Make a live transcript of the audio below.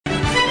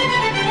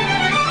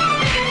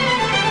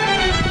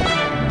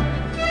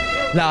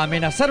La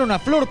amenazaron a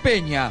Flor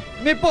Peña.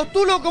 ¡Me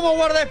postulo como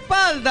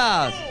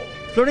guardaespaldas!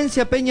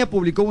 Florencia Peña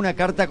publicó una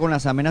carta con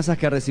las amenazas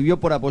que recibió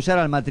por apoyar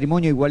al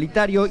matrimonio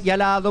igualitario y a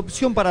la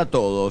adopción para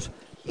todos.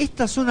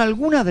 Estas son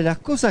algunas de las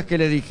cosas que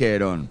le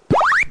dijeron.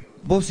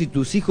 Vos y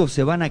tus hijos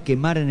se van a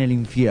quemar en el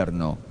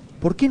infierno.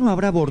 ¿Por qué no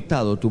habrá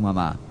abortado tu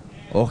mamá?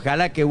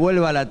 Ojalá que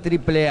vuelva a la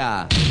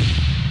AAA.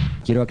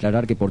 Quiero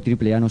aclarar que por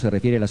AAA no se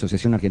refiere a la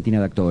Asociación Argentina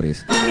de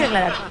Actores. Quiero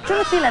aclarar, yo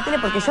no estoy en la tele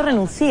porque yo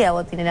renuncié a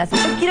Botineras. Yo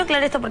quiero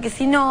aclarar esto porque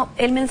si no,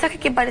 el mensaje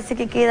que parece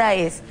que queda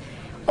es: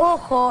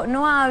 ojo,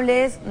 no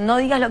hables, no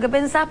digas lo que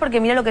pensás porque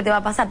mira lo que te va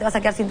a pasar, te vas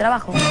a quedar sin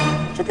trabajo.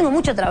 Yo tengo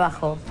mucho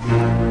trabajo.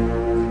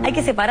 Hay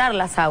que separar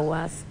las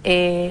aguas.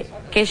 Que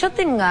yo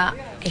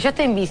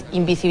esté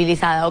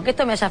invisibilizada o que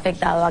esto me haya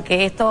afectado, a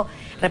que esto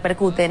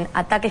repercute en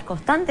ataques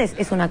constantes,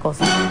 es una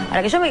cosa.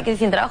 Ahora, que yo me quedé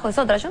sin trabajo es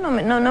otra. Yo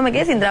no me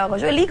quedé sin trabajo,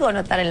 yo elijo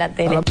no estar en la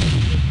tele.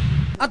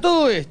 A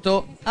todo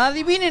esto,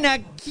 adivinen a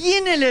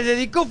quiénes le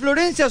dedicó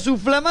Florencia su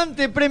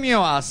flamante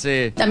premio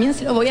ACE. También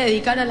se lo voy a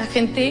dedicar a la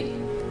gente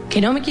que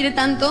no me quiere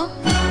tanto,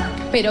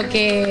 pero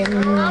que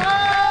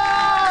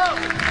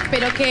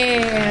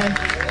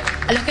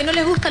a los que no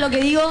les gusta lo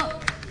que digo,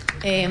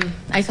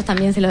 a esos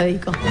también se lo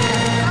dedico.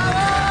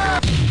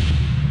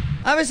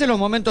 A veces los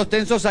momentos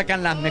tensos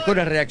sacan las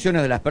mejores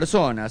reacciones de las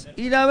personas.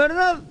 Y la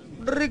verdad,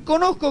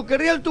 reconozco que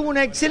Real tuvo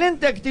una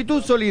excelente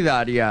actitud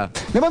solidaria.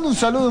 Le mando un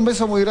saludo, un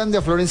beso muy grande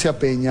a Florencia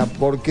Peña,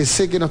 porque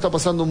sé que no está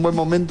pasando un buen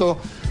momento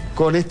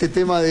con este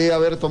tema de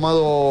haber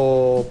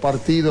tomado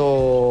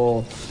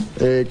partido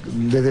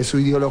desde su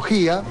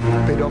ideología,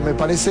 pero me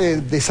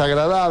parece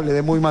desagradable,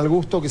 de muy mal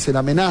gusto, que se la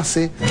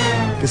amenace,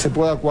 que se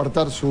pueda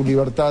coartar su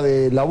libertad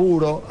de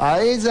laburo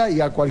a ella y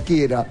a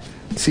cualquiera.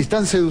 Si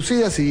están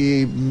seducidas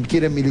y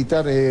quieren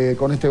militar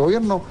con este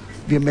gobierno,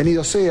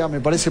 bienvenido sea. Me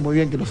parece muy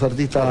bien que los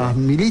artistas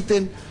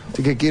militen,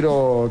 así que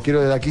quiero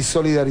desde aquí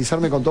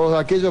solidarizarme con todos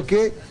aquellos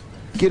que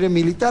quieren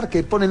militar,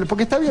 que ponen,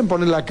 porque está bien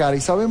poner la cara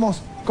y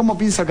sabemos cómo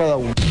piensa cada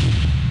uno.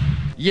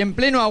 Y en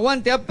pleno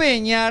aguante a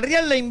Peña,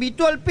 Real la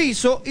invitó al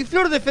piso y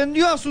Flor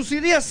defendió a sus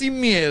ideas sin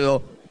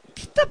miedo.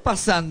 ¿Qué está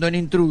pasando en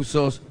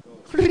Intrusos?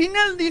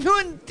 Rinaldi no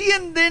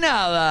entiende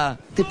nada.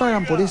 ¿Te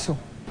pagan por eso?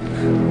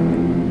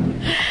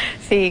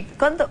 Sí,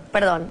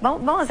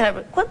 vamos a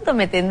ver, ¿cuánto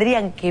me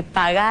tendrían que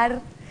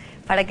pagar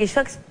para que yo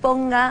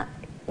exponga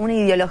una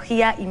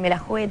ideología y me la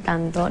juegue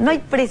tanto? No hay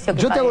precio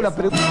que yo te hago pague la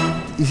pregunta,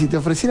 ¿y si te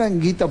ofrecieran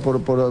guita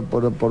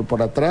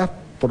por atrás,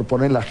 por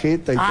poner la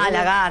jeta y todo?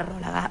 La agarro.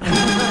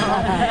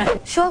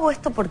 Yo hago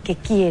esto porque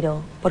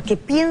quiero, porque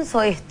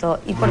pienso esto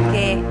y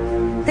porque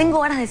tengo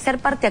ganas de ser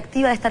parte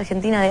activa de esta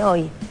Argentina de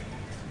hoy.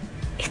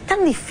 Es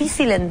tan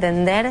difícil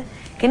entender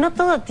que no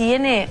todo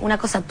tiene una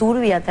cosa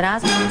turbia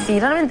atrás. Si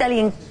realmente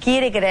alguien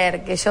quiere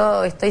creer que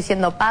yo estoy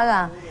siendo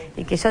paga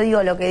y que yo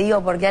digo lo que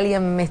digo porque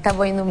alguien me está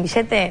poniendo un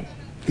billete...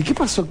 ¿Y qué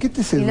pasó? ¿Qué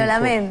te sedujo? Y lo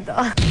lamento.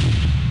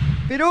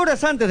 Pero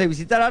horas antes de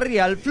visitar a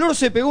Real, Flor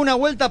se pegó una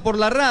vuelta por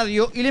la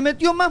radio y le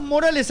metió más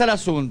morales al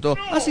asunto.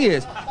 Así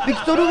es,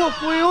 Víctor Hugo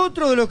fue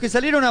otro de los que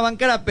salieron a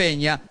bancar a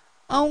Peña,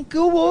 aunque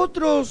hubo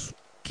otros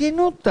que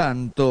no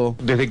tanto.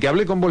 Desde que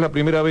hablé con vos la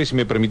primera vez y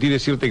me permití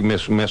decirte que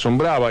me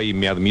asombraba y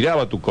me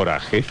admiraba tu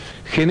coraje,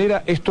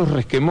 genera estos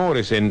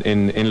resquemores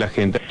en la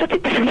gente. Yo estoy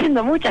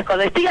perdiendo muchas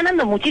cosas, estoy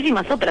ganando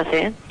muchísimas otras,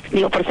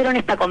 Digo, por ser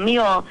honesta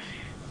conmigo,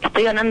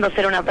 estoy ganando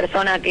ser una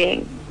persona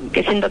que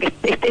siento que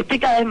estoy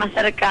cada vez más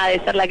cerca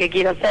de ser la que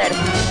quiero ser.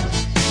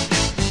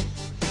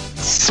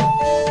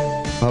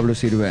 Pablo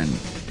Sirven.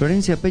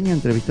 Florencia Peña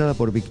entrevistada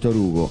por Víctor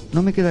Hugo.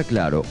 No me queda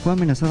claro, ¿fue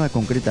amenazada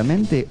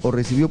concretamente o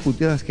recibió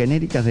puteadas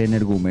genéricas de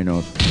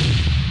energúmenos?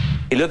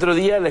 El otro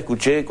día la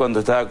escuché cuando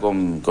estaba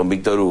con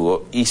Víctor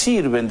Hugo y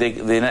Sirven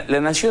de La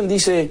Nación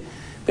dice,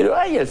 ¿pero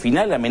hay al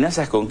final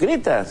amenazas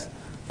concretas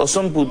o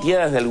son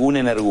puteadas de algún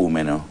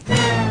energúmeno?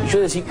 Y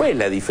yo decía, ¿cuál es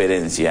la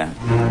diferencia?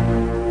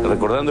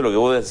 Recordando lo que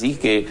vos decís,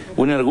 que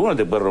un energúmeno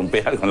te puede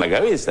romper algo en la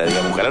cabeza,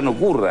 digamos, ojalá no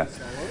ocurra.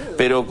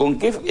 Pero con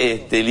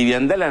qué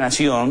liviandad La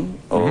Nación,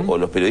 o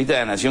los periodistas de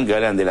La Nación que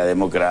hablan de la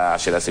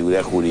democracia, la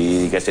seguridad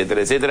jurídica,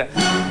 etcétera, etcétera.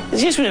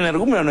 Si es un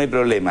energúmeno no hay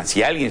problema.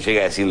 Si alguien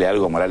llega a decirle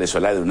algo a Morales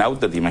Solá de un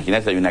auto, te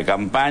imaginas, hay una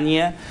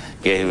campaña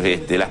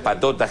que las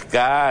patotas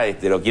K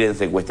lo quieren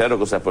secuestrar o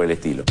cosas por el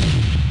estilo.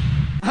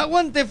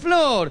 ¡Aguante,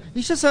 Flor!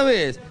 Y ya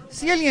sabes,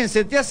 si alguien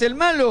se te hace el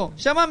malo,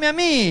 llámame a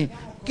mí,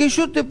 que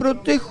yo te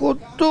protejo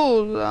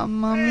toda,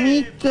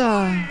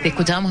 mamita. Te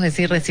escuchábamos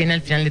decir recién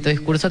al final de tu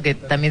discurso que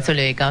también se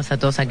lo dedicabas a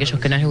todos aquellos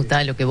que no les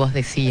gustaba lo que vos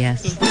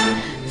decías.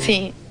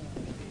 Sí,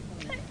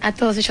 a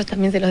todos ellos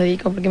también se los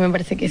dedico porque me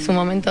parece que es un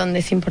momento donde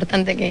es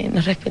importante que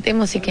nos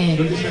respetemos y que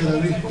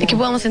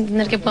podamos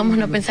entender que podamos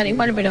no pensar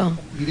igual,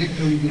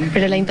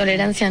 pero la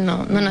intolerancia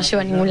no nos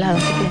lleva a ningún lado,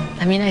 así que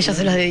también a ellos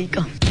se los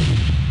dedico.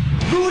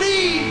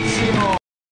 ¡Durísimo!